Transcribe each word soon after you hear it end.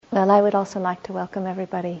Well, I would also like to welcome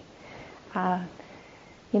everybody. Having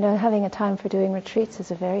a time for doing retreats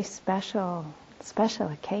is a very special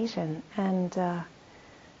occasion, and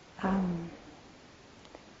I'm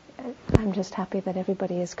just happy that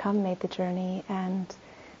everybody has come, made the journey, and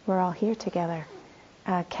we're all here together.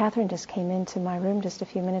 Catherine just came into my room just a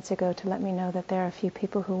few minutes ago to let me know that there are a few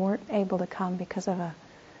people who weren't able to come because of an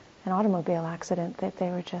automobile accident that they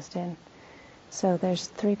were just in. So there's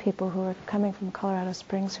 3 people who are coming from Colorado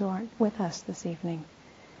Springs who aren't with us this evening.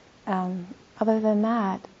 Other than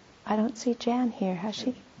that, I don't see Jan here. Has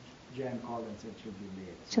she? Jan called and said she'll be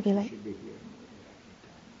late. She'll be late? She should be here.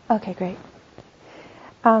 Okay, great.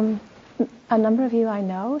 A number of you I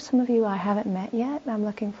know. Some of you I haven't met yet. I'm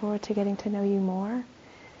looking forward to getting to know you more.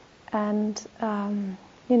 And,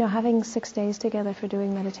 having 6 days together for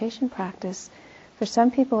doing meditation practice, for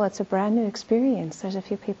some people it's a brand new experience. There's a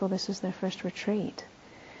few people this is their first retreat.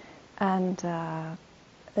 And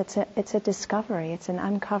it's a discovery, it's an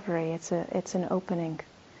uncovery, it's an opening.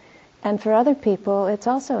 And for other people it's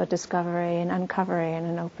also a discovery, an uncovery, and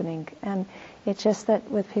an opening. And it's just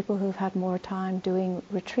that with people who've had more time doing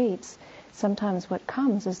retreats, sometimes what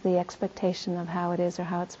comes is the expectation of how it is or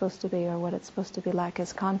how it's supposed to be or what it's supposed to be like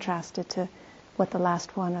is contrasted to what the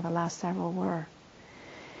last one or the last several were.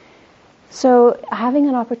 So having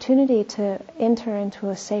an opportunity to enter into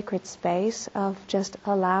a sacred space of just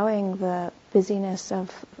allowing the busyness of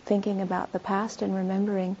thinking about the past and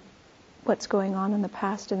remembering what's going on in the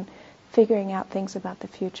past and figuring out things about the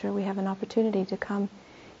future, we have an opportunity to come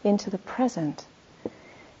into the present.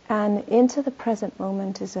 And into the present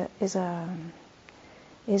moment is an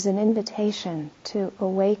invitation to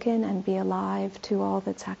awaken and be alive to all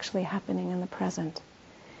that's actually happening in the present.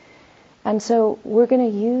 And so we're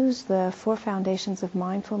going to use the 4 foundations of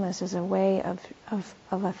mindfulness as a way of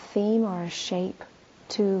a theme or a shape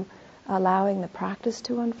to allowing the practice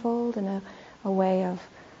to unfold, and a way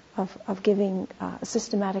of giving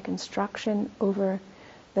systematic instruction over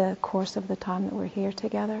the course of the time that we're here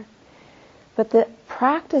together. But the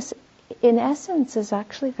practice, in essence, is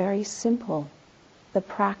actually very simple. The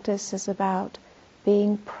practice is about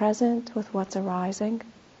being present with what's arising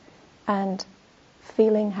and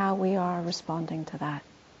feeling how we are responding to that.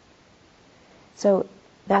 So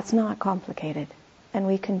that's not complicated. And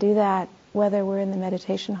we can do that whether we're in the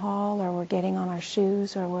meditation hall or we're getting on our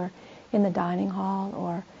shoes or we're in the dining hall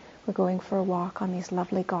or we're going for a walk on these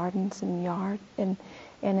lovely gardens and yard and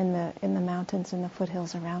in the mountains and the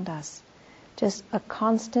foothills around us. Just a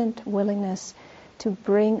constant willingness to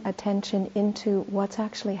bring attention into what's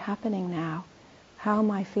actually happening now. How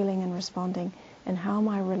am I feeling and responding, and how am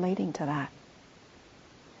I relating to that?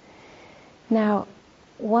 Now,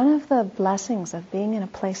 one of the blessings of being in a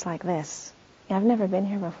place like this, I've never been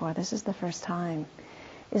here before, this is the first time,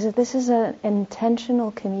 is that this is an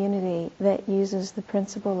intentional community that uses the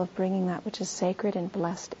principle of bringing that which is sacred and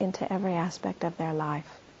blessed into every aspect of their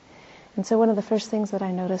life. And so one of the first things that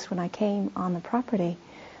I noticed when I came on the property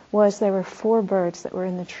was there were 4 birds that were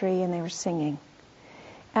in the tree and they were singing.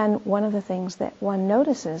 And one of the things that one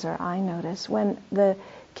notices, or I notice, when the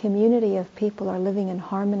community of people are living in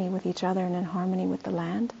harmony with each other and in harmony with the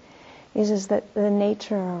land, is that the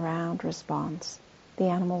nature around responds. The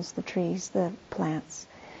animals, the trees, the plants.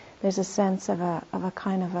 There's a sense of a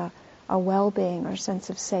kind of a well-being or sense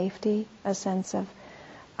of safety, a sense of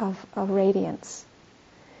radiance.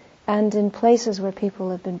 And in places where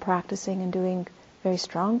people have been practicing and doing very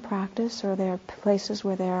strong practice, or there are places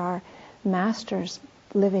where there are masters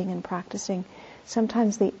living and practicing,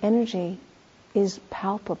 sometimes the energy is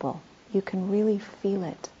palpable. You can really feel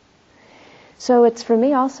it. So it's for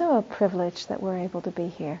me also a privilege that we're able to be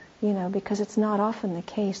here, because it's not often the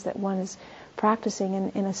case that one is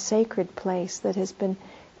practicing in a sacred place that has been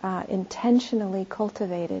intentionally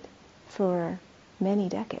cultivated for many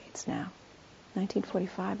decades now.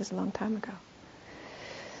 1945 is a long time ago.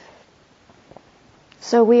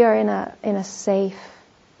 So we are in a safe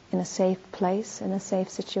place, in a safe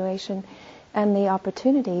situation, and the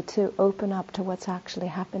opportunity to open up to what's actually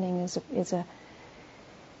happening is a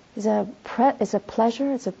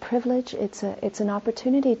pleasure, it's a privilege, it's an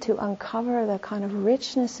opportunity to uncover the kind of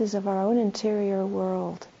richnesses of our own interior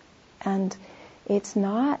world. And it's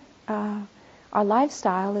not, our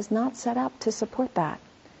lifestyle is not set up to support that.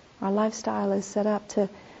 Our lifestyle is set up to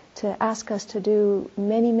ask us to do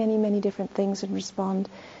many, many, many different things and respond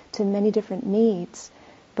to many different needs.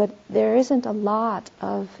 But there isn't a lot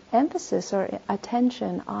of emphasis or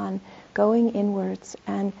attention on going inwards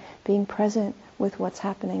and being present with what's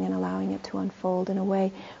happening and allowing it to unfold in a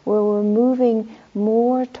way where we're moving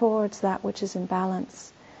more towards that which is in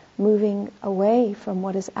balance, moving away from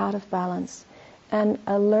what is out of balance, and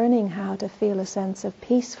a learning how to feel a sense of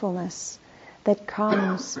peacefulness that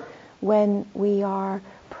comes when we are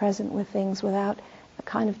present with things without a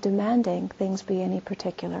kind of demanding things be any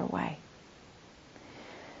particular way.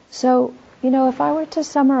 So, if I were to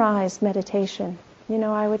summarize meditation,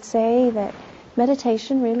 I would say that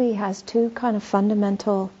meditation really has two kind of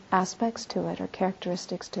fundamental aspects to it, or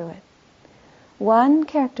characteristics to it. One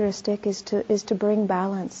characteristic is to bring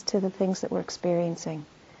balance to the things that we're experiencing,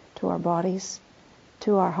 to our bodies,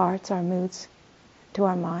 to our hearts, our moods, to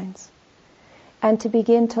our minds, and to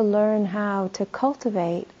begin to learn how to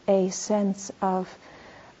cultivate a sense of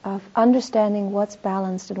understanding what's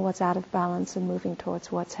balanced and what's out of balance, and moving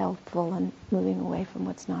towards what's helpful and moving away from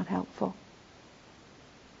what's not helpful.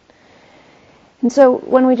 And so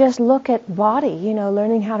when we just look at body,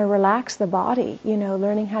 learning how to relax the body,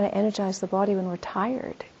 learning how to energize the body when we're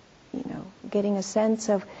tired, getting a sense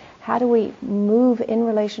of how do we move in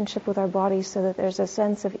relationship with our bodies so that there's a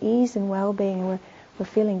sense of ease and well-being, and we're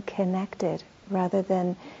feeling connected rather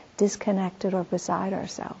than disconnected or beside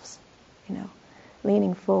ourselves,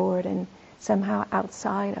 leaning forward and somehow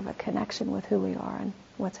outside of a connection with who we are and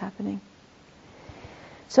what's happening.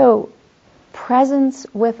 So presence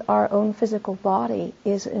with our own physical body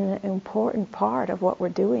is an important part of what we're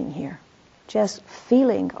doing here. Just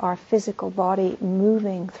feeling our physical body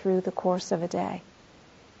moving through the course of a day.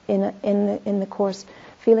 In the course,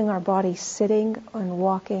 feeling our body sitting and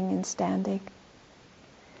walking and standing.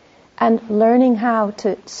 And learning how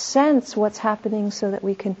to sense what's happening so that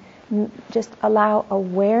we can just allow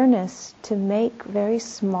awareness to make very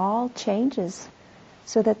small changes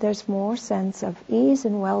so that there's more sense of ease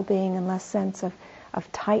and well-being and less sense of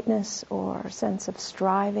tightness or sense of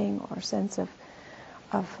striving or sense of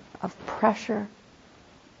pressure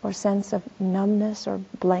or sense of numbness or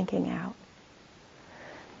blanking out.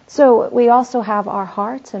 So we also have our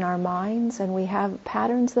hearts and our minds, and we have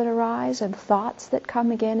patterns that arise and thoughts that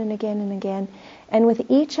come again and again and again. And with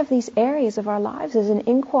each of these areas of our lives is an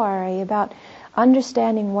inquiry about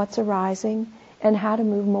understanding what's arising and how to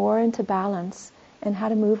move more into balance and how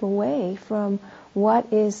to move away from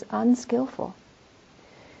what is unskillful.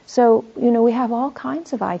 So, we have all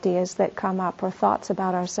kinds of ideas that come up or thoughts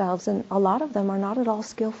about ourselves, and a lot of them are not at all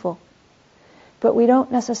skillful. But we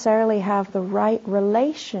don't necessarily have the right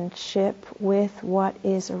relationship with what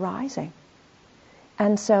is arising.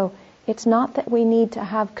 And so it's not that we need to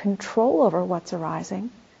have control over what's arising.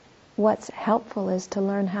 What's helpful is to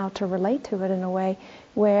learn how to relate to it in a way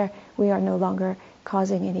where we are no longer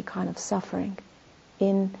causing any kind of suffering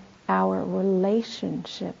in our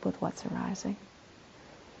relationship with what's arising.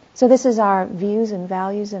 So this is our views and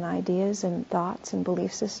values and ideas and thoughts and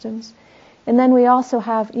belief systems. And then we also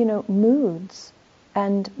have, moods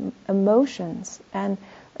and emotions and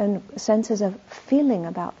senses of feeling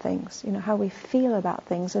about things, how we feel about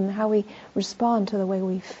things and how we respond to the way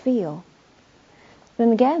we feel.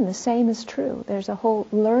 And again, the same is true. There's a whole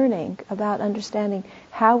learning about understanding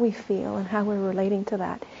how we feel and how we're relating to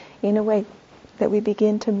that in a way that we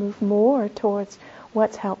begin to move more towards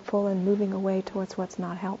what's helpful and moving away towards what's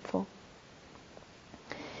not helpful.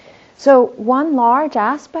 So one large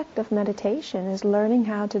aspect of meditation is learning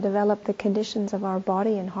how to develop the conditions of our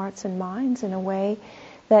body and hearts and minds in a way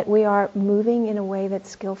that we are moving in a way that's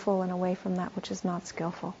skillful and away from that which is not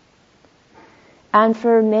skillful. And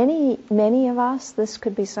for many, many of us, this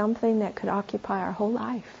could be something that could occupy our whole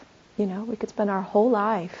life. We could spend our whole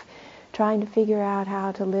life trying to figure out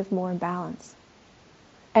how to live more in balance.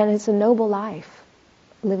 And it's a noble life,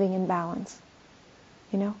 living in balance,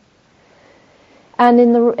 And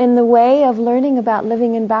in the way of learning about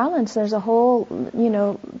living in balance, there's a whole,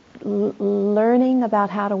 learning about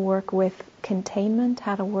how to work with containment,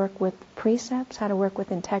 how to work with precepts, how to work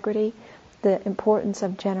with integrity, the importance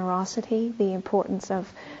of generosity, the importance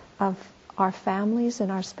of our families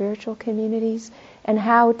and our spiritual communities, and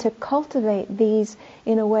how to cultivate these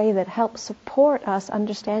in a way that helps support us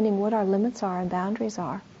understanding what our limits are and boundaries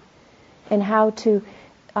are, and how to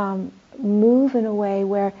move in a way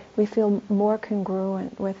where we feel more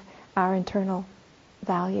congruent with our internal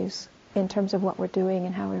values in terms of what we're doing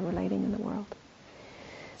and how we're relating in the world.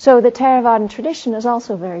 So the Theravadan tradition is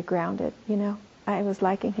also very grounded, I was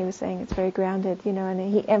liking, he was saying it's very grounded,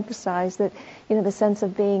 and he emphasized that, the sense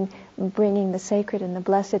of bringing the sacred and the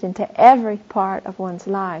blessed into every part of one's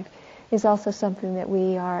life is also something that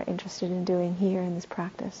we are interested in doing here in this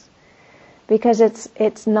practice. Because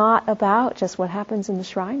it's not about just what happens in the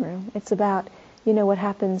shrine room. It's about, what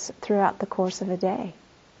happens throughout the course of a day.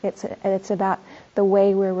 It's about the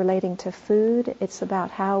way we're relating to food. It's about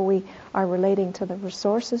how we are relating to the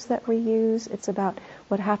resources that we use. It's about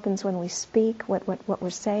what happens when we speak, what we're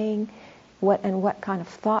saying. what kind of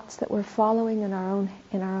thoughts that we're following in our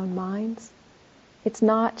own minds. It's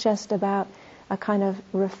not just about a kind of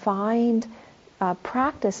refined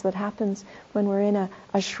practice that happens when we're in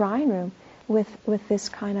a shrine room with this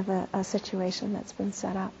kind of a situation that's been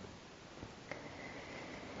set up.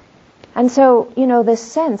 And so, this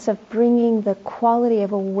sense of bringing the quality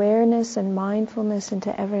of awareness and mindfulness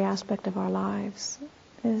into every aspect of our lives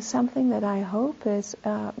is something that I hope is,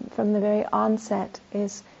 from the very onset,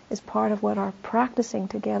 is part of what our practicing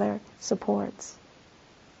together supports.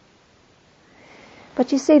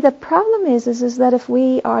 But you see, the problem is that if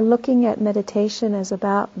we are looking at meditation as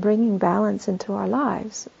about bringing balance into our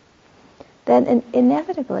lives, then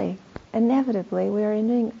inevitably we are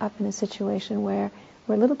ending up in a situation where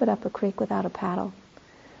we're a little bit up a creek without a paddle,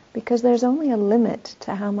 because there's only a limit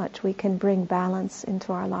to how much we can bring balance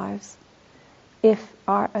into our lives. If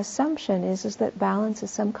our assumption is that balance is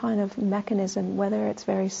some kind of mechanism, whether it's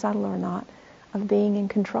very subtle or not, of being in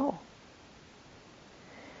control.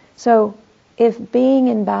 So if being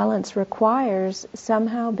in balance requires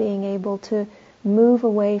somehow being able to move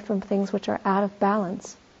away from things which are out of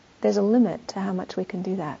balance, there's a limit to how much we can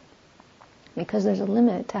do that. Because there's a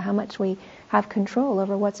limit to how much we have control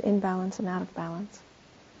over what's in balance and out of balance.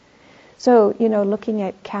 So, looking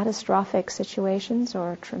at catastrophic situations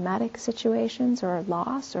or traumatic situations or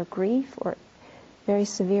loss or grief or very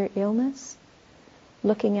severe illness,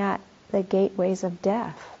 looking at the gateways of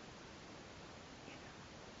death.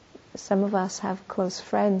 Some of us have close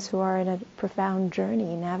friends who are in a profound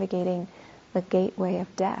journey navigating the gateway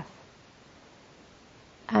of death.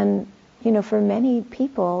 And for many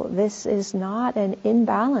people, this is not an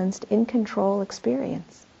imbalanced, in-control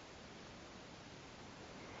experience.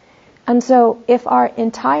 And so if our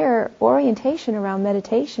entire orientation around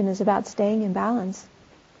meditation is about staying in balance,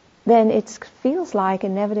 then it feels like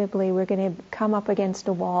inevitably we're going to come up against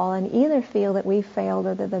a wall and either feel that we've failed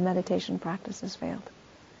or that the meditation practice has failed.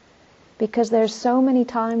 Because there's so many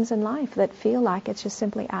times in life that feel like it's just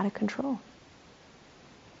simply out of control.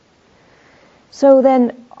 So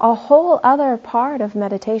then a whole other part of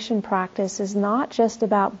meditation practice is not just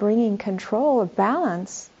about bringing control or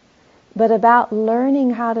balance, but about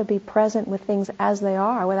learning how to be present with things as they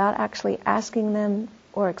are without actually asking them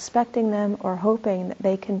or expecting them or hoping that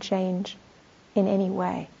they can change in any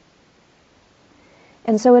way.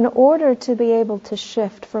 And so in order to be able to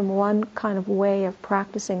shift from one kind of way of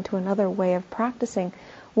practicing to another way of practicing,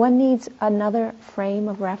 one needs another frame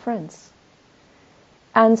of reference.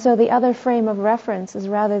 And so the other frame of reference is,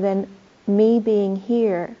 rather than me being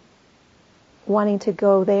here, wanting to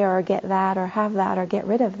go there or get that or have that or get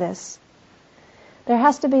rid of this, there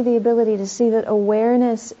has to be the ability to see that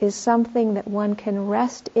awareness is something that one can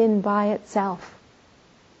rest in by itself.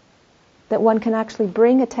 That one can actually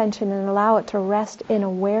bring attention and allow it to rest in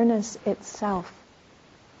awareness itself.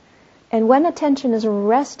 And when attention is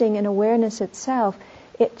resting in awareness itself,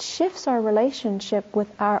 it shifts our relationship with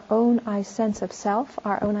our own sense of self,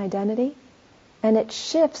 our own identity, and it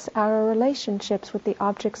shifts our relationships with the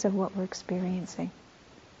objects of what we're experiencing.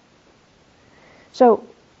 So,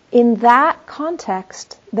 in that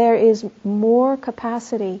context, there is more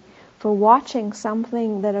capacity for watching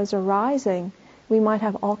something that is arising. We might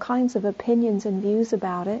have all kinds of opinions and views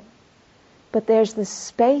about it, but there's the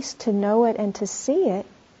space to know it and to see it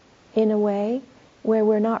in a way where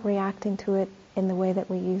we're not reacting to it in the way that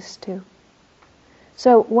we used to.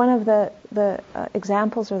 So one of the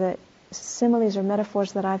examples or the similes or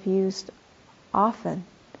metaphors that I've used often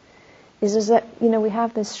is that, we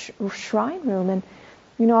have this shrine room, and,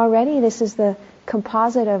 already this is the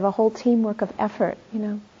composite of a whole teamwork of effort.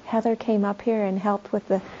 Heather came up here and helped with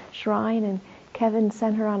the shrine, and Kevin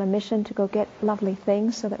sent her on a mission to go get lovely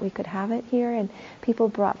things so that we could have it here, and people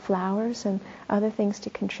brought flowers and other things to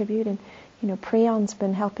contribute, and Priyon's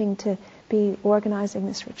been helping to be organizing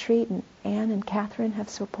this retreat, and Anne and Catherine have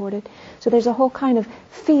supported. So there's a whole kind of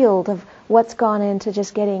field of what's gone into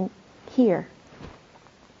just getting here.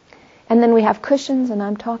 And then we have cushions, and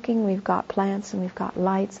I'm talking, we've got plants, and we've got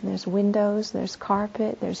lights, and there's windows, there's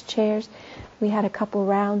carpet, there's chairs. We had a couple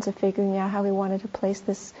rounds of figuring out how we wanted to place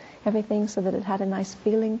everything so that it had a nice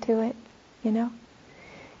feeling to it,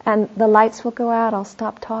 And the lights will go out, I'll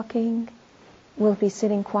stop talking, we'll be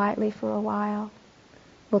sitting quietly for a while,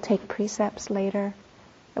 we'll take precepts later,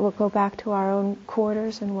 and we'll go back to our own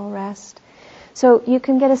quarters and we'll rest. So you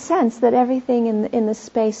can get a sense that everything in the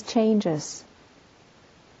space changes.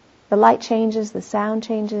 The light changes, the sound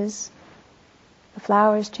changes, the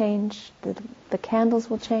flowers change, the candles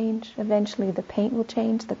will change, eventually the paint will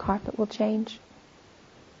change, the carpet will change.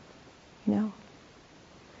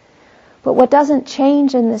 But what doesn't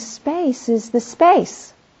change in this space is the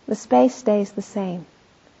space. The space stays the same.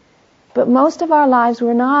 But most of our lives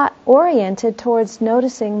we're not oriented towards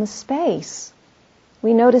noticing the space.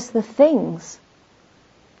 We notice the things.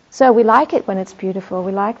 So we like it when it's beautiful.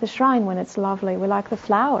 We like the shrine when it's lovely. We like the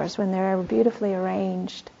flowers when they're beautifully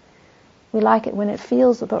arranged. We like it when it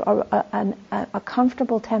feels a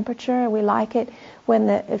comfortable temperature. We like it when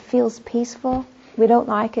it feels peaceful. We don't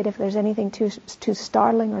like it if there's anything too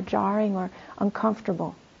startling or jarring or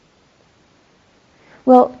uncomfortable.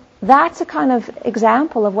 Well, that's a kind of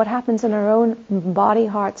example of what happens in our own body,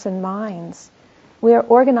 hearts, and minds. We are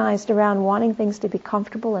organized around wanting things to be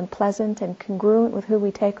comfortable and pleasant and congruent with who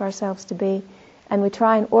we take ourselves to be. And we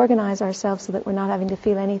try and organize ourselves so that we're not having to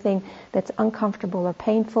feel anything that's uncomfortable or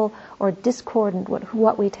painful or discordant with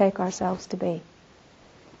what we take ourselves to be.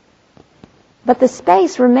 But the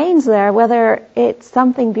space remains there, whether it's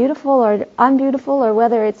something beautiful or unbeautiful, or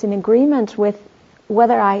whether it's in agreement with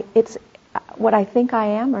whether it's what I think I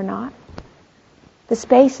am or not. The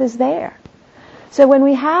space is there. So when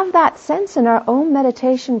we have that sense in our own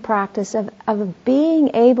meditation practice of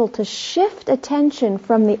being able to shift attention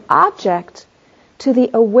from the object to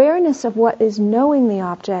the awareness of what is knowing the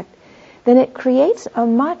object, then it creates a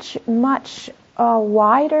much, much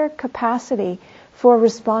wider capacity for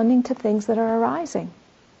responding to things that are arising.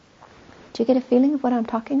 Do you get a feeling of what I'm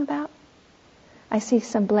talking about? I see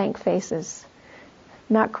some blank faces.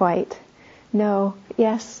 Not quite. No.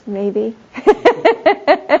 Yes. Maybe.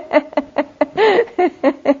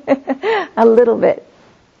 A little bit.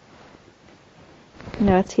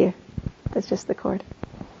 No, it's here. That's just the cord.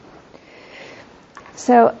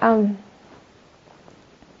 So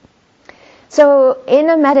in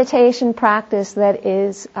a meditation practice that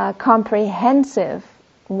is comprehensive,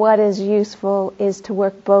 what is useful is to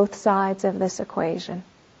work both sides of this equation.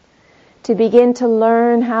 To begin to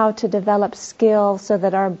learn how to develop skill so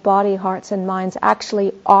that our body, hearts, and minds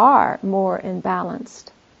actually are more imbalanced.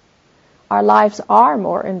 Our lives are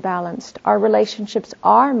more imbalanced. Our relationships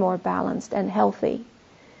are more balanced and healthy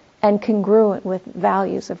and congruent with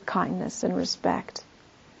values of kindness and respect.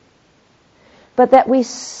 But that we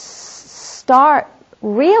start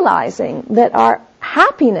realizing that our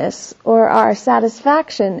happiness or our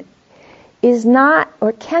satisfaction is not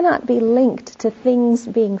or cannot be linked to things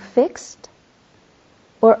being fixed,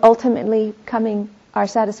 or ultimately our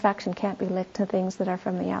satisfaction can't be linked to things that are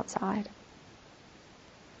from the outside.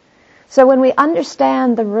 So when we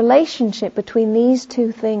understand the relationship between these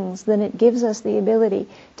two things, then it gives us the ability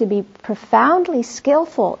to be profoundly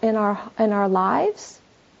skillful in our lives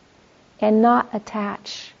and not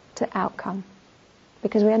attach to outcome.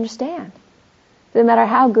 Because we understand. No matter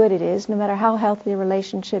how good it is, no matter how healthy a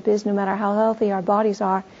relationship is, no matter how healthy our bodies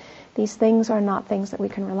are, these things are not things that we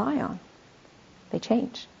can rely on. They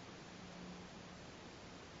change.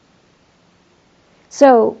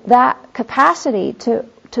 So that capacity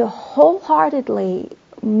to wholeheartedly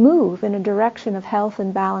move in a direction of health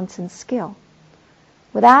and balance and skill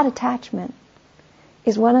without attachment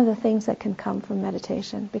is one of the things that can come from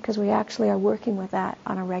meditation, because we actually are working with that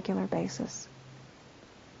on a regular basis.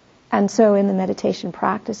 And so in the meditation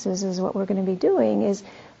practices is what we're going to be doing is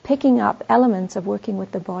picking up elements of working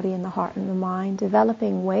with the body and the heart and the mind,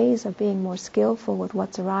 developing ways of being more skillful with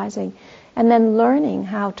what's arising, and then learning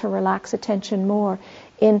how to relax attention more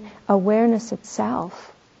in awareness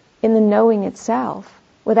itself, in the knowing itself,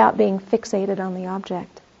 without being fixated on the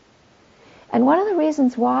object. And one of the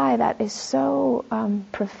reasons why that is so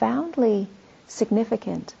profoundly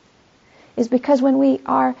significant is because when we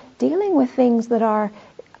are dealing with things that are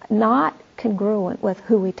not congruent with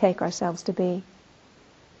who we take ourselves to be,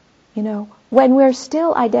 when we're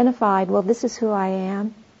still identified, well, this is who I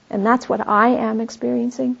am, and that's what I am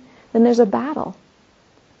experiencing, then there's a battle.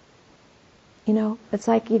 It's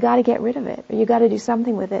like you got to get rid of it, or you got to do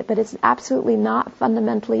something with it, but it's absolutely not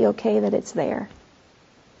fundamentally okay that it's there.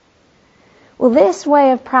 Well, this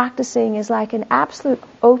way of practicing is like an absolute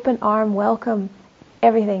open arm welcome.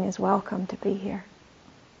 Everything is welcome to be here.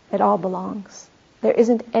 It all belongs. There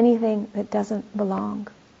isn't anything that doesn't belong.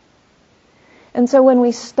 And so when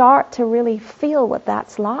we start to really feel what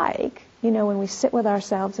that's like, when we sit with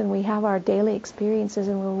ourselves and we have our daily experiences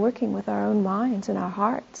and we're working with our own minds and our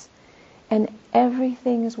hearts, and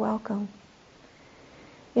everything is welcome.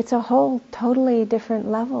 It's a whole totally different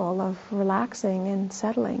level of relaxing and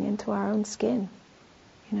settling into our own skin,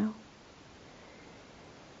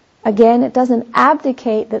 Again, it doesn't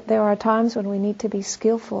abdicate that there are times when we need to be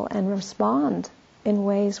skillful and respond in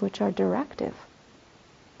ways which are directive.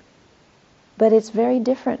 But it's very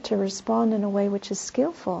different to respond in a way which is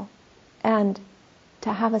skillful and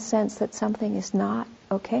to have a sense that something is not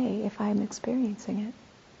okay if I'm experiencing it.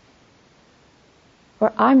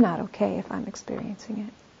 or I'm not okay if I'm experiencing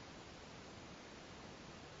it.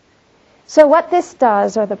 So what this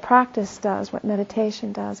does, or the practice does, what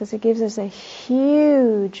meditation does, is it gives us a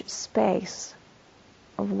huge space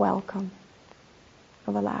of welcome,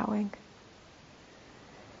 of allowing.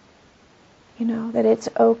 You know, that it's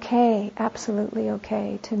okay, absolutely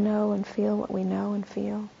okay, to know and feel what we know and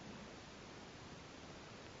feel.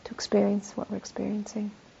 To experience what we're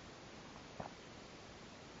experiencing.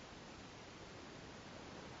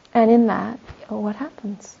 And in that, what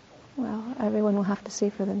happens? Well, everyone will have to see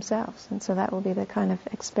for themselves. And so that will be the kind of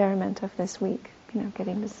experiment of this week, you know,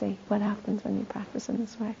 getting to see what happens when you practice in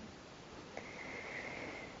this way.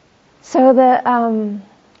 So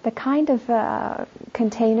the kind of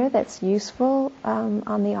container that's useful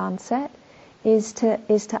on the onset is to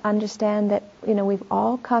understand that, you know, we've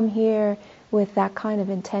all come here with that kind of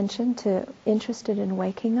intention, to interested in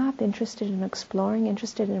waking up, interested in exploring,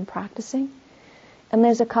 interested in practicing. And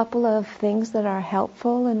there's a couple of things that are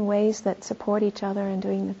helpful in ways that support each other in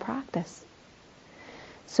doing the practice.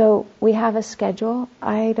 So we have a schedule.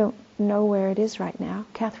 I don't know where it is right now.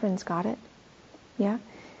 Catherine's got it. Yeah?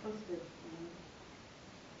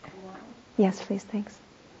 Yes, please, thanks.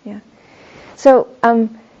 Yeah. So,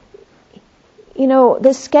 you know,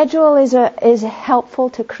 the schedule is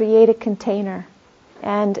helpful to create a container,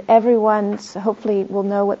 and everyone hopefully will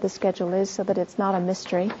know what the schedule is, so that it's not a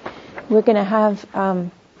mystery. We're going to have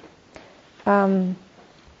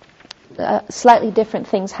slightly different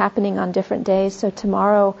things happening on different days. So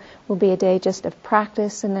tomorrow will be a day just of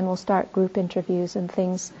practice, and then we'll start group interviews and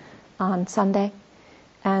things on Sunday.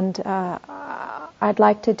 And I'd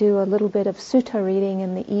like to do a little bit of sutta reading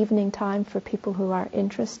in the evening time for people who are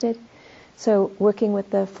interested. So working with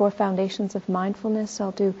the 4 foundations of mindfulness,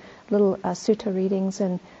 I'll do little sutta readings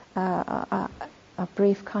and a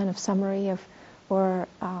brief kind of summary of or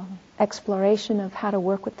exploration of how to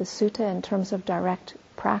work with the sutta in terms of direct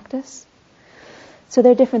practice. So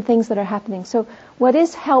there are different things that are happening. So what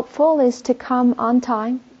is helpful is to come on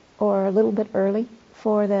time or a little bit early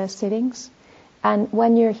for the sittings. And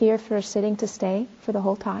when you're here for a sitting, to stay for the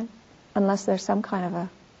whole time, unless there's some kind of a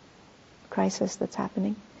crisis that's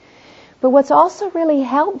happening. But what's also really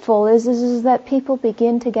helpful is that people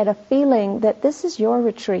begin to get a feeling that this is your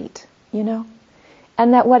retreat, you know,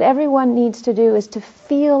 and that what everyone needs to do is to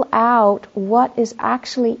feel out what is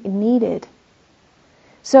actually needed.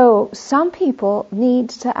 So some people need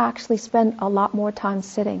to actually spend a lot more time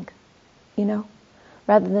sitting, you know.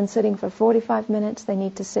 Rather than sitting for 45 minutes, they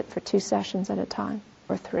need to sit for 2 sessions at a time,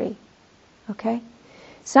 or 3. Okay?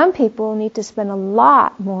 Some people need to spend a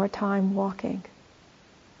lot more time walking,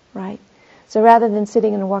 right? So rather than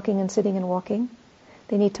sitting and walking and sitting and walking,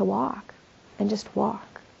 they need to walk and just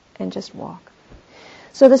walk and just walk.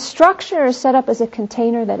 So the structure is set up as a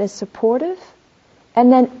container that is supportive,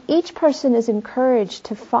 and then each person is encouraged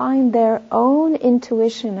to find their own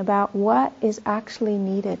intuition about what is actually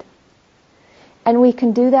needed. And we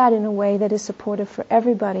can do that in a way that is supportive for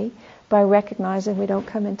everybody by recognizing we don't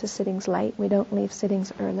come into sittings late, we don't leave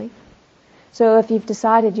sittings early. So if you've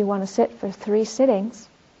decided you want to sit for 3 sittings,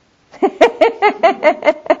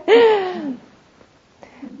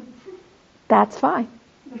 that's fine.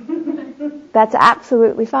 That's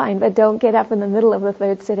absolutely fine. But don't get up in the middle of the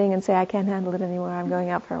 3rd sitting and say, I can't handle it anymore, I'm going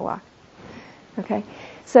out for a walk. Okay?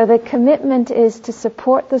 So the commitment is to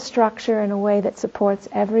support the structure in a way that supports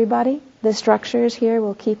everybody. The structures here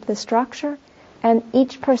will keep the structure, and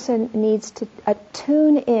each person needs to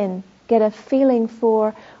tune in, get a feeling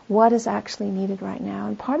for what is actually needed right now.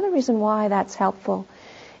 And part of the reason why that's helpful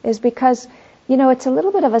is because, you know, it's a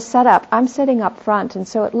little bit of a setup. I'm sitting up front, and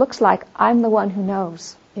so it looks like I'm the one who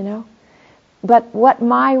knows, you know. But what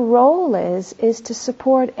my role is to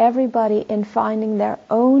support everybody in finding their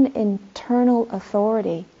own internal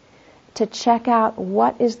authority to check out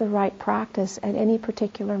what is the right practice at any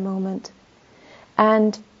particular moment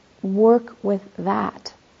and work with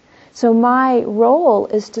that. So my role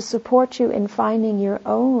is to support you in finding your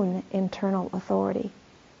own internal authority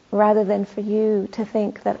rather than for you to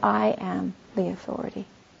think that I am the authority.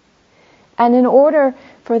 And in order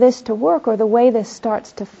for this to work, or the way this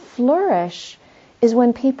starts to flourish, is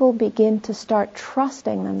when people begin to start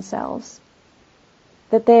trusting themselves,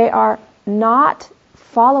 that they are not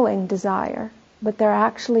following desire, but they're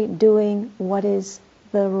actually doing what is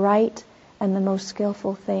the right and the most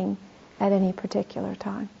skillful thing at any particular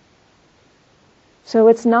time. So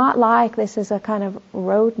it's not like this is a kind of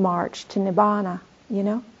road march to Nibbana, you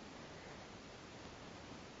know.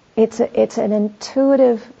 It's an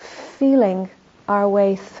intuitive feeling our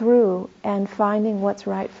way through and finding what's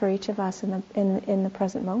right for each of us in the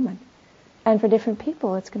present moment. And for different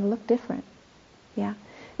people, it's going to look different. Yeah.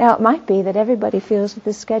 Now, it might be that everybody feels that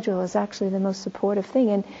this schedule is actually the most supportive thing,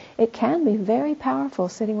 and it can be very powerful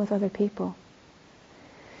sitting with other people.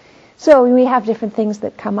 So we have different things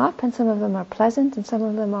that come up, and some of them are pleasant, and some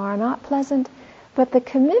of them are not pleasant. But the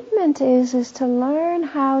commitment is to learn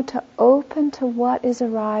how to open to what is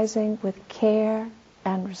arising with care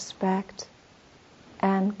and respect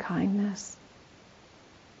and kindness.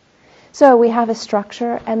 So we have a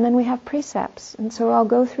structure, and then we have precepts. And so I'll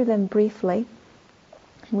go through them briefly.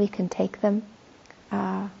 We can take them.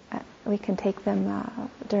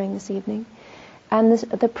 During this evening. And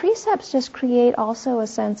the precepts just create also a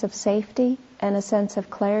sense of safety and a sense of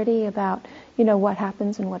clarity about, what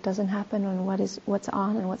happens and what doesn't happen, and what's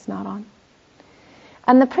on and what's not on.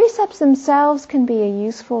 And the precepts themselves can be a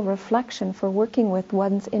useful reflection for working with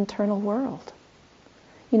one's internal world.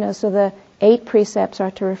 So the 8 precepts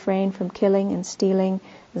are to refrain from killing and stealing,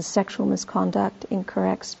 the sexual misconduct,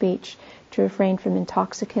 incorrect speech, to refrain from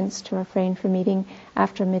intoxicants, to refrain from eating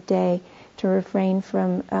after midday, to refrain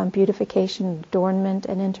from beautification, adornment,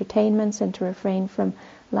 and entertainments, and to refrain from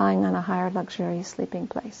lying on a higher luxurious sleeping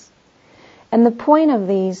place. And the point of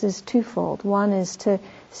these is twofold. One is to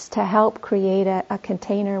help create a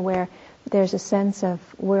container where there's a sense of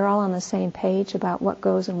we're all on the same page about what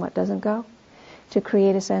goes and what doesn't go, to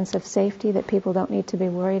create a sense of safety that people don't need to be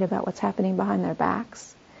worried about what's happening behind their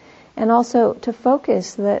backs. And also to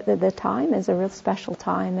focus that the time is a real special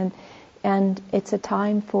time, and it's a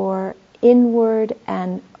time for inward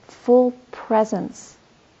and full presence.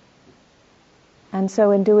 And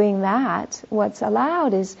so in doing that, what's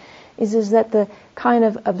allowed is that the kind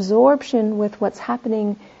of absorption with what's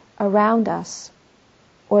happening around us,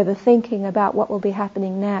 or the thinking about what will be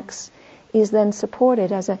happening next, is then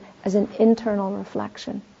supported as an internal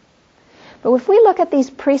reflection. But if we look at these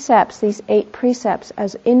precepts, these 8 precepts,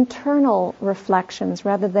 as internal reflections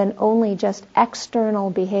rather than only just external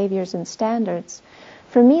behaviors and standards,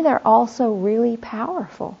 for me they're also really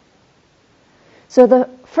powerful. So the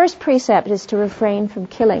first precept is to refrain from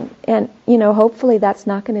killing. And, hopefully that's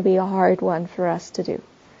not going to be a hard one for us to do.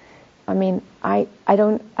 I mean, I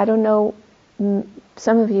don't know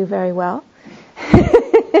some of you very well.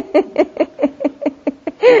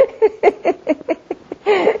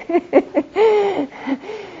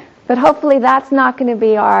 But hopefully that's not going to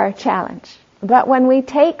be our challenge. But when we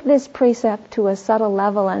take this precept to a subtle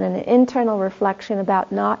level and an internal reflection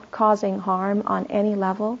about not causing harm on any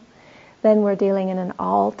level, then we're dealing in an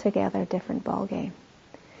altogether different ballgame.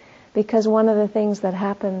 Because one of the things that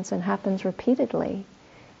happens, and happens repeatedly,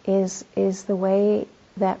 is the way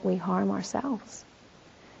that we harm ourselves.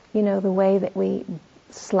 The way that we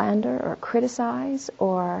slander or criticize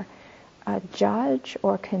or judge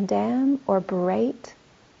or condemn or berate.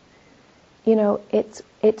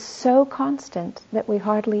 It's so constant that we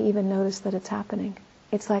hardly even notice that it's happening.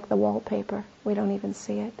 It's like the wallpaper. We don't even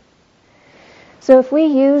see it. So if we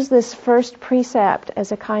use this first precept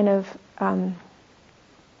as a kind of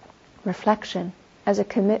reflection, as a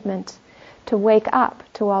commitment to wake up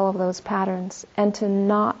to all of those patterns and to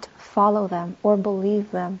not follow them or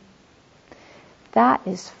believe them, that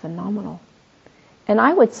is phenomenal. And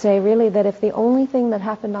I would say really that if the only thing that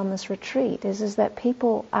happened on this retreat is that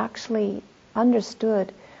people actually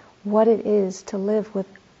understood what it is to live with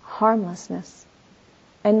harmlessness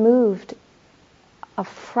and moved a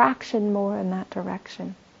fraction more in that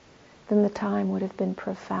direction, then the time would have been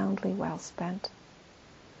profoundly well spent.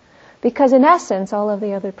 Because in essence, all of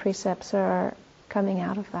the other precepts are coming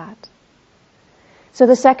out of that. So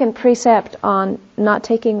the second precept on not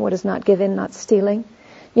taking what is not given, not stealing,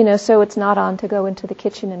 so it's not on to go into the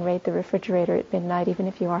kitchen and raid the refrigerator at midnight, even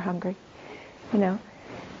if you are hungry,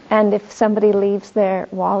 And if somebody leaves their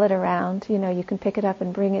wallet around, you can pick it up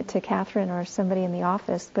and bring it to Catherine or somebody in the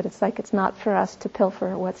office, but it's not for us to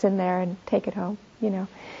pilfer what's in there and take it home,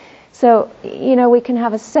 So, we can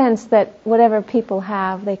have a sense that whatever people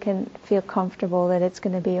have, they can feel comfortable that it's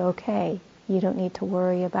going to be okay. You don't need to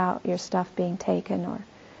worry about your stuff being taken or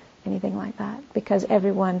anything like that, because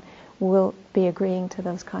everyone will be agreeing to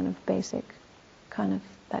those kind of basic,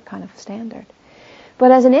 that kind of standard. But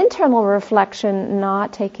as an internal reflection,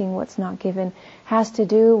 not taking what's not given has to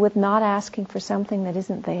do with not asking for something that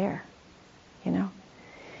isn't there,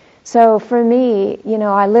 So for me,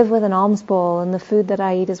 I live with an alms bowl, and the food that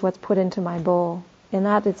I eat is what's put into my bowl. And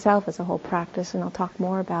that itself is a whole practice, and I'll talk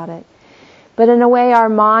more about it. But in a way, our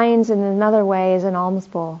minds, in another way, is an alms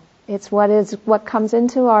bowl. It's what comes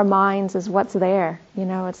into our minds is what's there.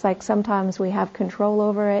 It's like sometimes we have control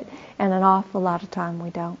over it, and an awful lot of time we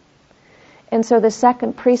don't. And so the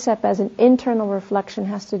second precept as an internal reflection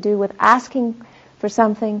has to do with asking for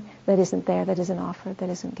something that isn't there, that isn't offered, that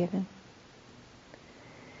isn't given.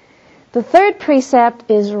 The third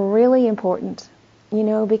precept is really important,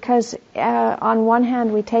 because on one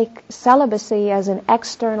hand we take celibacy as an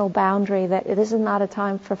external boundary, that this is not a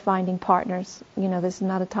time for finding partners. This is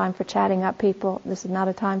not a time for chatting up people. This is not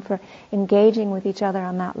a time for engaging with each other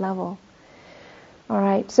on that level. All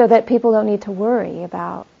right, so that people don't need to worry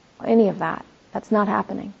about any of that. That's not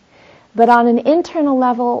happening. But on an internal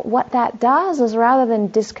level, what that does is, rather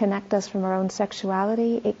than disconnect us from our own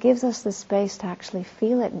sexuality, it gives us the space to actually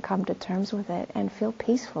feel it and come to terms with it and feel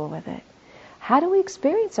peaceful with it. How do we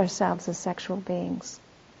experience ourselves as sexual beings?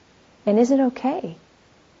 And is it okay?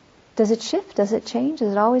 Does it shift? Does it change?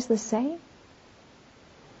 Is it always the same?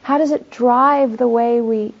 How does it drive the way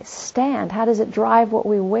we stand? How does it drive what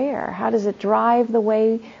we wear? How does it drive the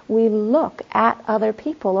way we look at other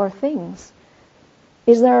people or things?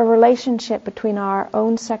 Is there a relationship between our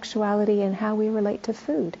own sexuality and how we relate to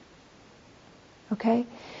food? Okay?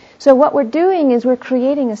 So what we're doing is we're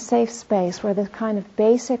creating a safe space where the kind of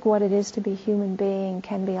basic what it is to be human being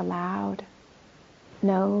can be allowed,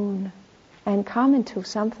 known, and come into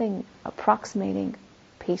something approximating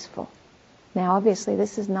peaceful. Now, obviously,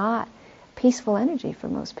 this is not peaceful energy for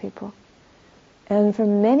most people. And for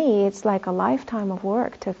many, it's like a lifetime of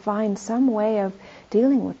work to find some way of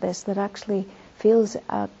dealing with this that actually feels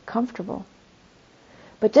comfortable.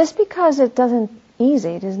 But just because it doesn't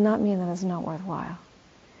easy does not mean that it's not worthwhile.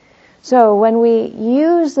 So when we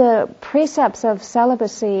use the precepts of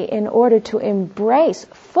celibacy in order to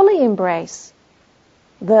fully embrace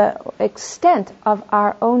the extent of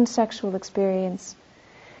our own sexual experience,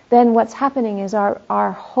 then what's happening is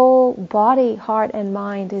our whole body, heart, and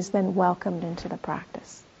mind is then welcomed into the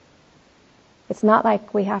practice. It's not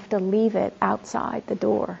like we have to leave it outside the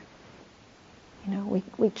door.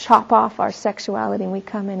 We chop off our sexuality and we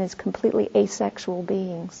come in as completely asexual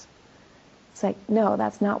beings. It's like, no,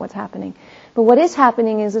 that's not what's happening. But what is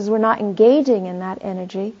happening is we're not engaging in that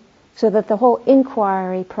energy, so that the whole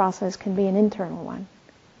inquiry process can be an internal one,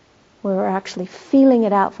 where we're actually feeling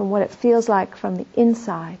it out from what it feels like from the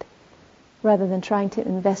inside, rather than trying to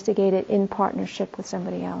investigate it in partnership with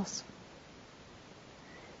somebody else.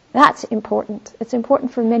 That's important. It's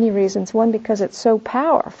important for many reasons. One, because it's so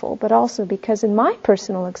powerful, but also because in my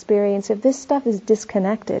personal experience, if this stuff is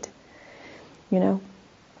disconnected,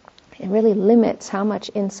 it really limits how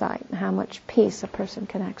much insight and how much peace a person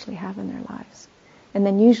can actually have in their lives. And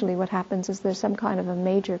then usually what happens is there's some kind of a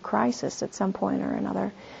major crisis at some point or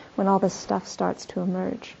another when all this stuff starts to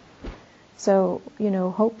emerge. So,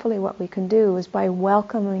 hopefully what we can do is, by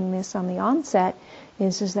welcoming this on the onset,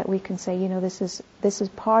 is that we can say, this is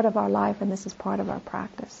part of our life and this is part of our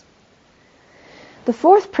practice. The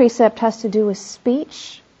fourth precept has to do with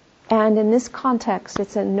speech, and in this context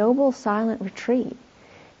it's a noble silent retreat.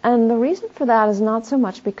 And the reason for that is not so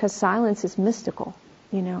much because silence is mystical,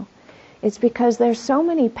 It's because there's so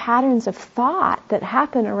many patterns of thought that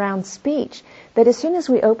happen around speech that as soon as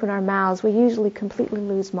we open our mouths, we usually completely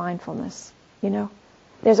lose mindfulness,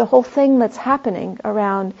 There's a whole thing that's happening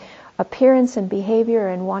around appearance and behavior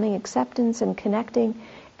and wanting acceptance and connecting,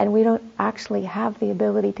 and we don't actually have the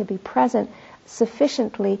ability to be present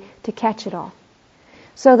sufficiently to catch it all.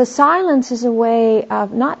 So the silence is a way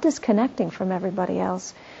of not disconnecting from everybody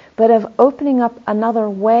else, but of opening up another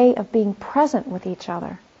way of being present with each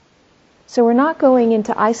other. So we're not going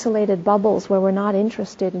into isolated bubbles where we're not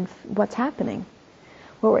interested in what's happening.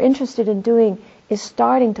 What we're interested in doing is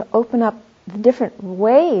starting to open up the different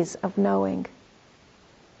ways of knowing.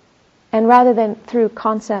 And rather than through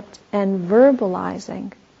concept and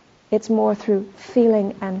verbalizing, it's more through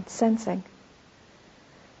feeling and sensing.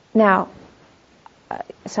 Now,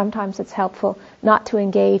 sometimes it's helpful not to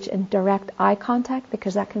engage in direct eye contact,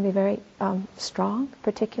 because that can be very strong,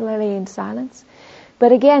 particularly in silence.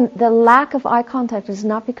 But again, the lack of eye contact is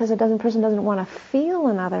not because a person doesn't want to feel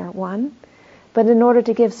another one, but in order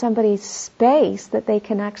to give somebody space that they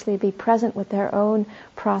can actually be present with their own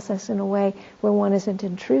process in a way where one isn't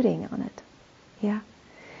intruding on it. Yeah?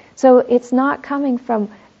 So it's not coming from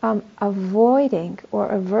avoiding or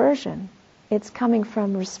aversion. It's coming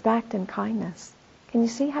from respect and kindness. Can you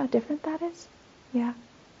see how different that is? Yeah.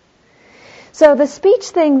 So the speech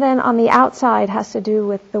thing then on the outside has to do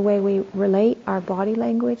with the way we relate, our body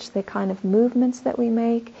language, the kind of movements that we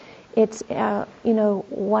make. It's,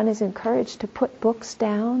 one is encouraged to put books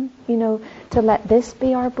down, to let this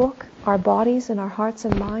be our book, our bodies and our hearts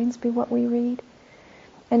and minds be what we read.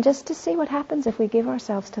 And just to see what happens if we give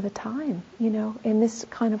ourselves to the time, in this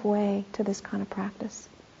kind of way, to this kind of practice.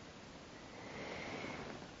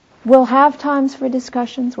 We'll have times for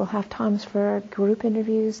discussions, we'll have times for group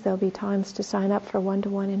interviews, there'll be times to sign up for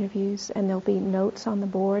one-to-one interviews, and there'll be notes on the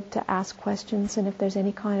board to ask questions, and if there's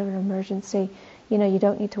any kind of an emergency, you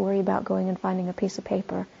don't need to worry about going and finding a piece of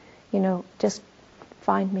paper. Just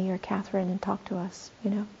find me or Catherine and talk to us,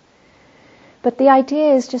 But the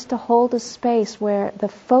idea is just to hold a space where the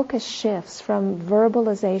focus shifts from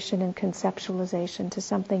verbalization and conceptualization to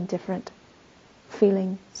something different,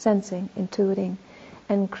 feeling, sensing, intuiting,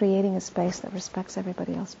 and creating a space that respects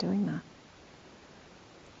everybody else doing that.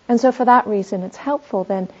 And so for that reason, it's helpful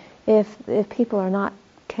then if people are not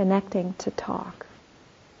connecting to talk.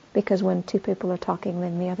 Because when two people are talking,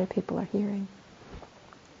 then the other people are hearing.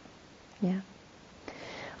 Yeah.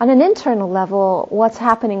 On an internal level, what's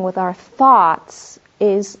happening with our thoughts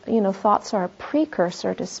is, thoughts are a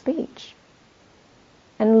precursor to speech.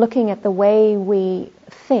 And looking at the way we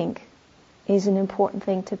think is an important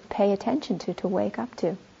thing to pay attention to wake up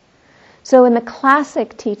to. So in the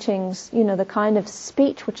classic teachings, the kind of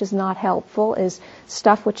speech which is not helpful is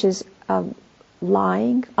stuff which is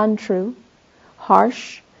lying, untrue,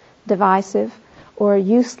 harsh, divisive, or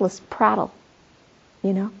useless prattle,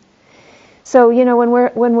 So,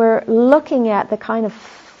 when we're looking at the kind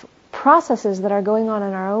of processes that are going on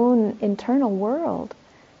in our own internal world,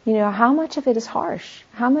 how much of it is harsh?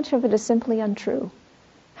 How much of it is simply untrue?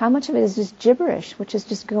 How much of it is just gibberish, which is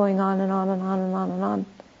just going on and on and on and on and on?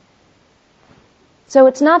 So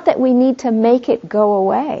it's not that we need to make it go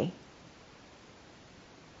away,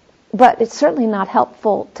 but it's certainly not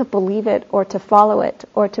helpful to believe it or to follow it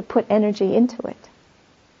or to put energy into it.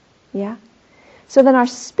 Yeah? So then our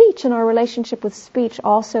speech and our relationship with speech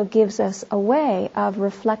also gives us a way of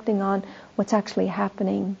reflecting on what's actually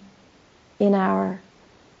happening in our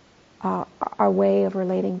way of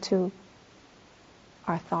relating to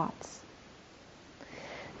our thoughts.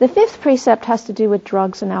 The fifth precept has to do with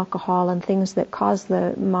drugs and alcohol and things that cause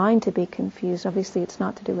the mind to be confused. Obviously, it's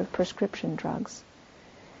not to do with prescription drugs.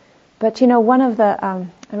 But one of the I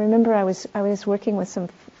remember I was working with some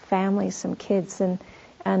families, some kids, and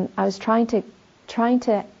I was trying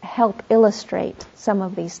to help illustrate some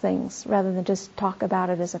of these things rather than just talk about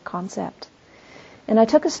it as a concept. And I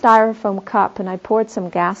took a styrofoam cup and I poured some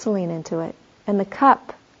gasoline into it, and the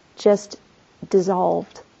cup just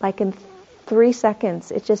dissolved. Like in 3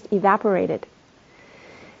 seconds, it just evaporated.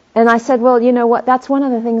 And I said, well, you know what? That's one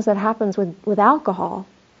of the things that happens with alcohol,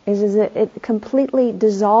 is that it completely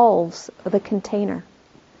dissolves the container.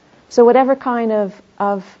 So whatever kind of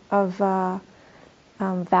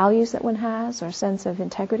values that one has or sense of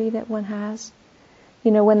integrity that one has,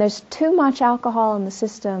 when there's too much alcohol in the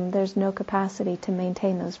system, there's no capacity to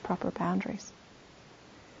maintain those proper boundaries.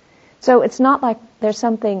 So it's not like there's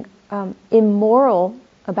something immoral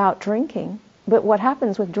about drinking, but what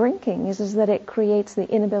happens with drinking is that it creates the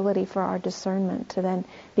inability for our discernment to then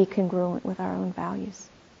be congruent with our own values.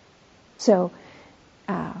 So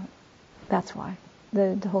that's why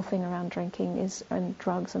the whole thing around drinking and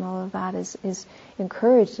drugs and all of that is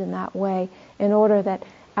encouraged in that way, in order that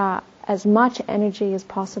as much energy as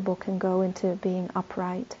possible can go into being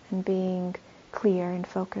upright and being clear and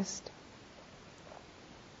focused.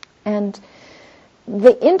 And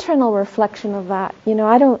the internal reflection of that,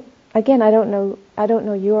 I don't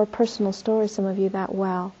know your personal story, some of you, that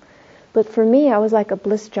well, but for me, I was like a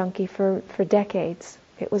bliss junkie for decades.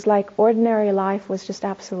 It was like ordinary life was just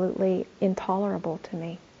absolutely intolerable to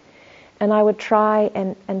me. And I would try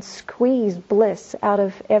and squeeze bliss out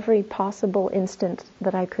of every possible instant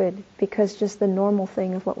that I could, because just the normal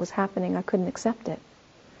thing of what was happening, I couldn't accept it,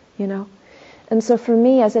 And so for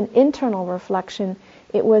me, as an internal reflection,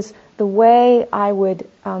 it was the way I would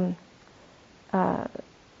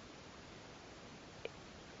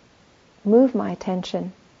move my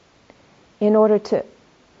attention in order to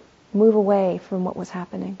move away from what was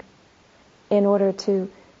happening, in order to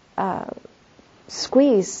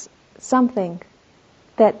squeeze something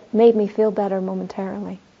that made me feel better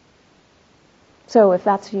momentarily. So if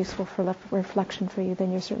that's useful for reflection for you,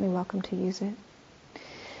 then you're certainly welcome to use it.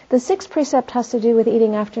 The sixth precept has to do with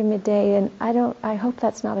eating after midday, and I hope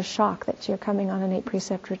that's not a shock that you're coming on an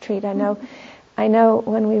 8-precept retreat. I know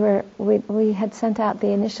when we had sent out the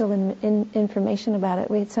initial information about it,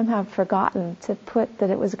 we had somehow forgotten to put that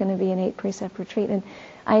it was going to be an 8-precept retreat. And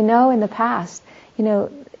I know in the past,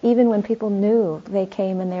 even when people knew, they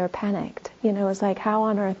came and they were panicked. It was like, how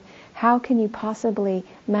on earth, how can you possibly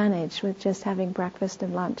manage with just having breakfast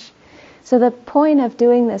and lunch? So the point of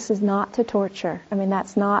doing this is not to torture. I mean,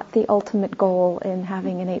 that's not the ultimate goal in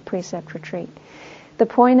having an 8-precept retreat. The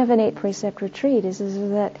point of an 8-precept retreat is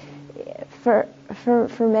that for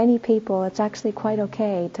many people, it's actually quite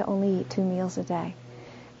okay to only eat 2 meals a day.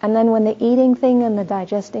 And then when the eating thing and the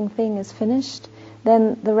digesting thing is finished,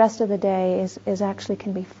 then the rest of the day is actually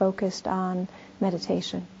can be focused on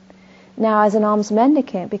meditation. Now, as an alms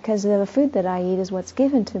mendicant, because the food that I eat is what's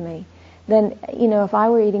given to me, then, if I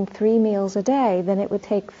were eating 3 meals a day, then it would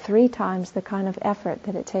take 3 times the kind of effort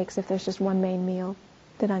that it takes if there's just one main meal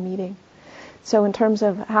that I'm eating. So in terms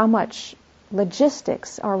of how much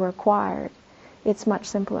logistics are required, it's much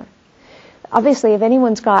simpler. Obviously, if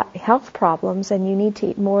anyone's got health problems and you need to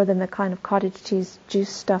eat more than the kind of cottage cheese juice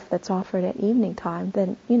stuff that's offered at evening time,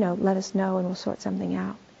 then, let us know and we'll sort something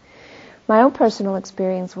out. My own personal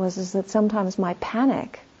experience is that sometimes my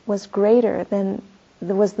panic was greater than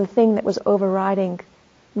was the thing that was overriding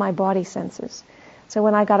my body senses. So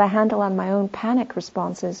when I got a handle on my own panic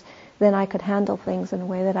responses, then I could handle things in a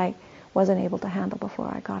way that I wasn't able to handle before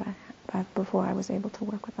I was able to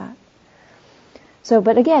work with that. So,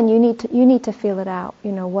 but again, you need to feel it out.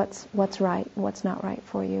 What's right, what's not right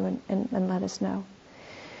for you, and let us know.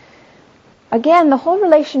 Again, the whole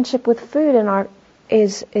relationship with food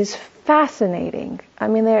is fascinating. I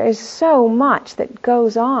mean, there is so much that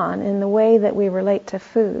goes on in the way that we relate to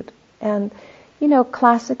food. And,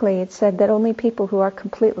 classically it's said that only people who are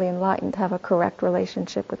completely enlightened have a correct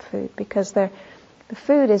relationship with food, because the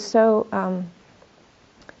food is so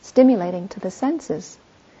stimulating to the senses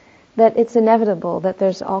that it's inevitable that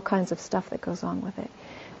there's all kinds of stuff that goes on with it.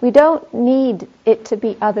 We don't need it to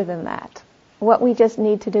be other than that. What we just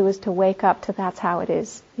need to do is to wake up to that's how it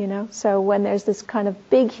is, So when there's this kind of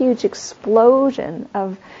big, huge explosion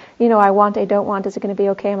of, I want, I don't want, is it going to be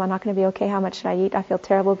okay? Am I not going to be okay? How much should I eat? I feel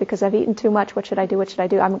terrible because I've eaten too much. What should I do? What should I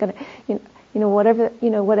do? I'm going to,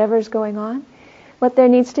 whatever's going on. What there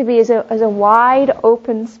needs to be is a wide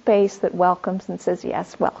open space that welcomes and says,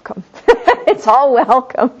 yes, welcome. It's all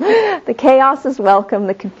welcome. The chaos is welcome.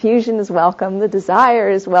 The confusion is welcome. The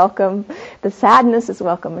desire is welcome. The sadness is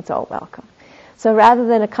welcome. It's all welcome. So rather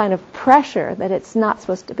than a kind of pressure that it's not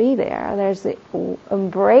supposed to be there, there's the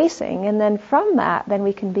embracing, and then from that, then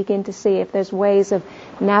we can begin to see if there's ways of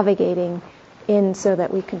navigating in so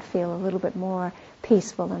that we can feel a little bit more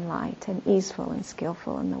peaceful and light and easeful and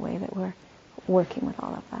skillful in the way that we're working with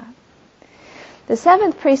all of that. The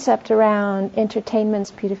 7th precept around entertainments,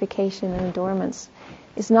 purification, and adornments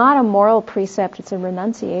is not a moral precept, it's a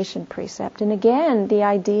renunciation precept. And again, the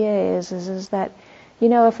idea is that,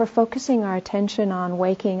 if we're focusing our attention on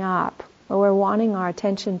waking up, or we're wanting our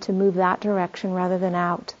attention to move that direction rather than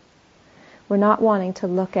out, we're not wanting to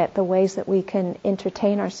look at the ways that we can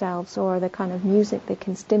entertain ourselves, or the kind of music that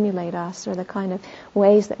can stimulate us, or the kind of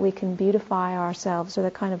ways that we can beautify ourselves, or the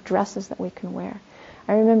kind of dresses that we can wear.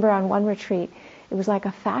 I remember on one retreat, it was like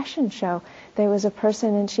a fashion show. There was a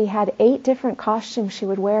person and she had 8 different costumes she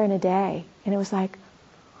would wear in a day. And it was like,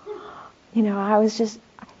 I was just,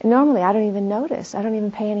 normally I don't even notice. I don't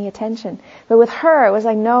even pay any attention. But with her, it was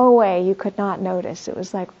like, no way you could not notice. It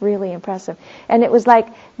was like really impressive. And it was like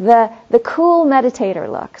the cool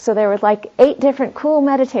meditator look. So there were like 8 different cool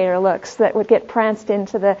meditator looks that would get pranced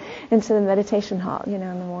into the meditation hall, in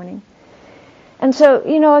the morning. And so,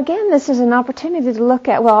 again, this is an opportunity to look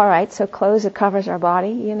at, well, all right, so clothes that covers our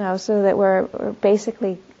body, so that we're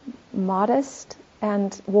basically modest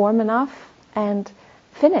and warm enough and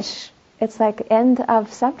finish. It's like end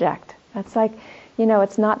of subject. It's like,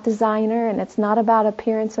 it's not designer and it's not about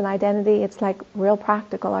appearance and identity. It's like real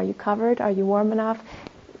practical. Are you covered? Are you warm enough?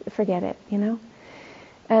 Forget it,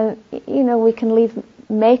 And, we can leave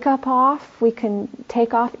makeup off. We can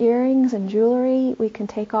take off earrings and jewelry. We can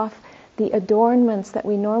take off the adornments that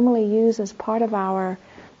we normally use as part of our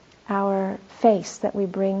face that we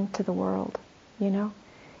bring to the world,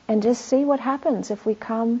 and just see what happens if we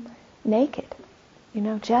come naked,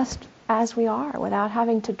 just as we are, without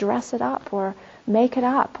having to dress it up or make it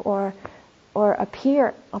up or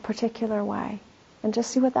appear a particular way, and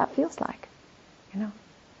just see what that feels like,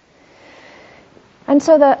 And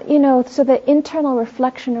so the internal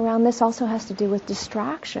reflection around this also has to do with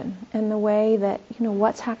distraction, and the way that,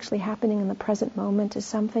 what's actually happening in the present moment is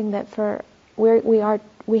something that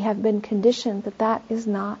we have been conditioned that is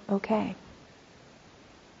not okay.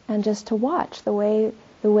 And just to watch the way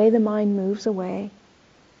the mind moves away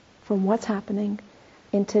from what's happening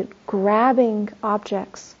into grabbing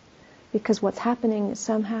objects because what's happening is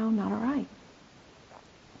somehow not all right.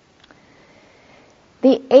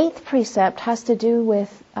 The 8th precept has to do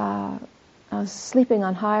with sleeping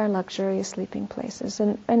on higher luxurious sleeping places,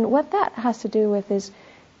 and what that has to do with is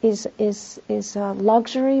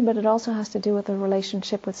luxury, but it also has to do with a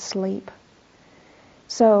relationship with sleep.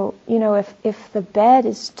 So if the bed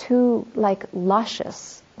is too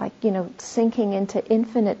luscious, sinking into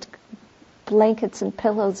infinite blankets and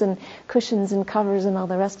pillows and cushions and covers and all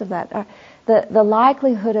the rest of that, the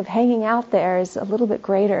likelihood of hanging out there is a little bit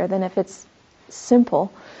greater than if it's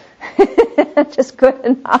simple, just good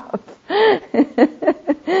enough.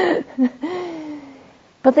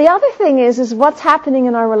 But the other thing is what's happening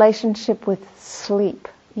in our relationship with sleep,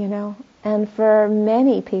 And for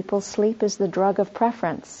many people, sleep is the drug of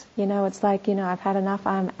preference. It's like, I've had enough,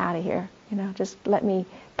 I'm out of here. Just let me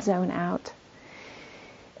zone out.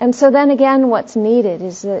 And so then again, what's needed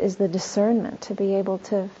is the discernment to be able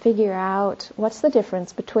to figure out what's the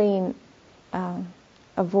difference between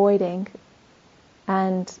avoiding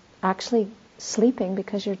and actually sleeping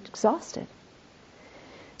because you're exhausted.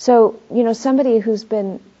 So, somebody who's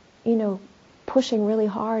been, pushing really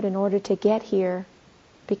hard in order to get here,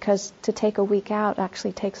 because to take a week out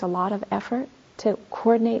actually takes a lot of effort to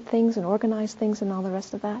coordinate things and organize things and all the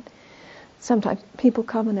rest of that. Sometimes people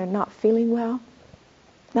come and they're not feeling well.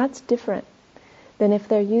 That's different than if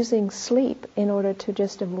they're using sleep in order to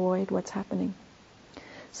just avoid what's happening.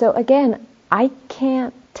 So again, I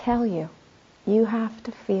can't tell you. You have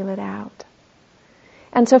to feel it out.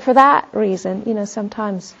 And so for that reason,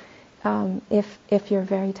 sometimes if you're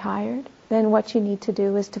very tired, then what you need to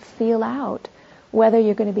do is to feel out whether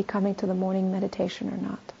you're going to be coming to the morning meditation or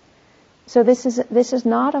not. So this is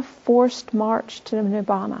not a forced march to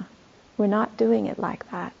Nibbana. We're not doing it like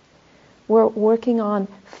that. We're working on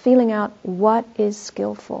feeling out what is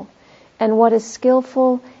skillful. And what is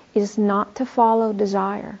skillful is not to follow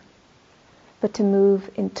desire, but to move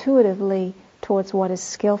intuitively towards what is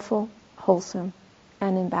skillful, wholesome,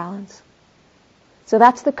 and in balance. So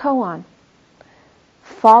that's the koan.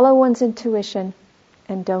 Follow one's intuition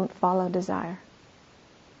and don't follow desire.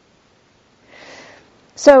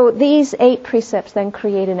 So these 8 precepts then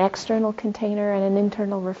create an external container and an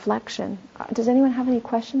internal reflection. Does anyone have any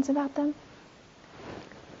questions about them?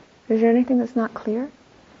 Is there anything that's not clear?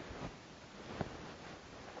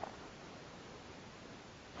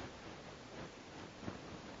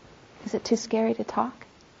 Is it too scary to talk?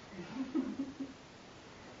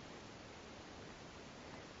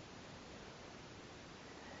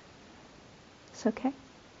 It's okay?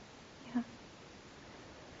 Yeah.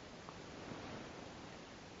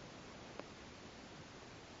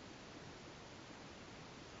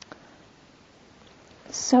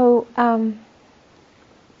 So,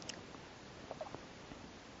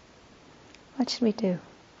 what should we do?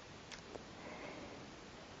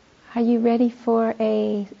 Are you ready for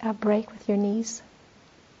a break with your knees?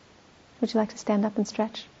 Would you like to stand up and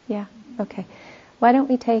stretch? Yeah? Okay. Why don't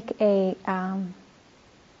we take a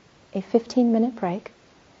 15-minute break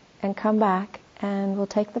and come back, and we'll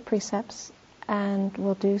take the precepts and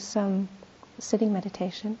we'll do some sitting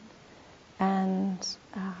meditation and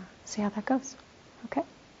see how that goes. Okay?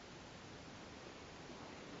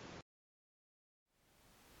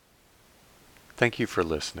 Thank you for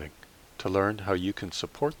listening. To learn how you can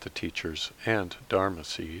support the teachers and Dharma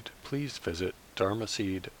Seed, please visit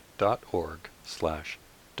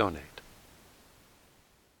dharmaseed.org/donate.